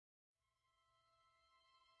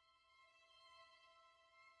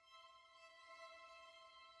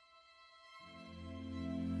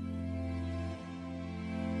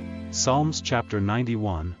Psalms chapter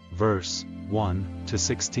 91, verse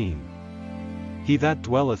 1-16. He that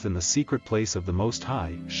dwelleth in the secret place of the Most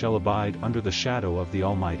High shall abide under the shadow of the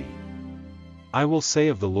Almighty. I will say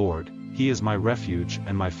of the Lord, He is my refuge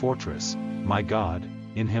and my fortress, my God,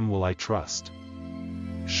 in Him will I trust.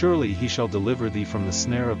 Surely He shall deliver thee from the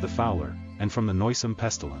snare of the fowler, and from the noisome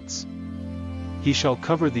pestilence. He shall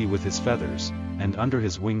cover thee with His feathers, and under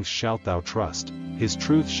His wings shalt thou trust, His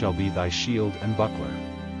truth shall be thy shield and buckler.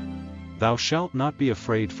 Thou shalt not be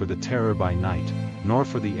afraid for the terror by night, nor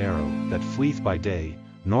for the arrow that fleeth by day,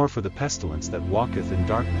 nor for the pestilence that walketh in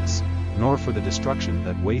darkness, nor for the destruction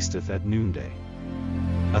that wasteth at noonday.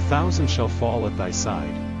 1,000 shall fall at thy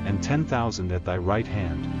side, and 10,000 at thy right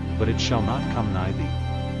hand, but it shall not come nigh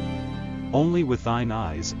thee. Only with thine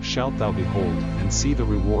eyes shalt thou behold and see the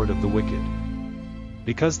reward of the wicked.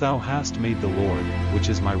 Because thou hast made the Lord, which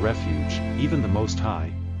is my refuge, even the Most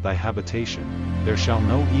High, thy habitation, there shall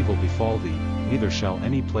no evil befall thee, neither shall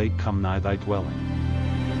any plague come nigh thy dwelling.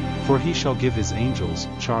 For He shall give His angels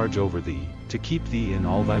charge over thee, to keep thee in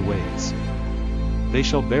all thy ways. They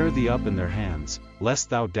shall bear thee up in their hands, lest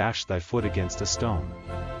thou dash thy foot against a stone.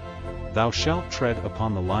 Thou shalt tread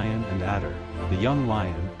upon the lion and adder, the young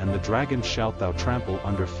lion and the dragon shalt thou trample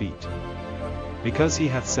under feet. Because He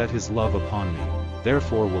hath set His love upon me,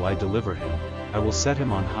 therefore will I deliver him, I will set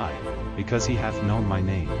him on high, because he hath known my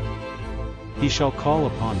name. He shall call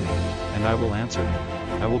upon me, and I will answer him,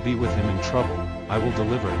 I will be with him in trouble, I will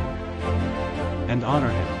deliver him, and honor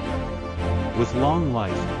him. With long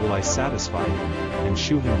life will I satisfy him, and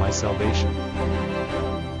shew him my salvation.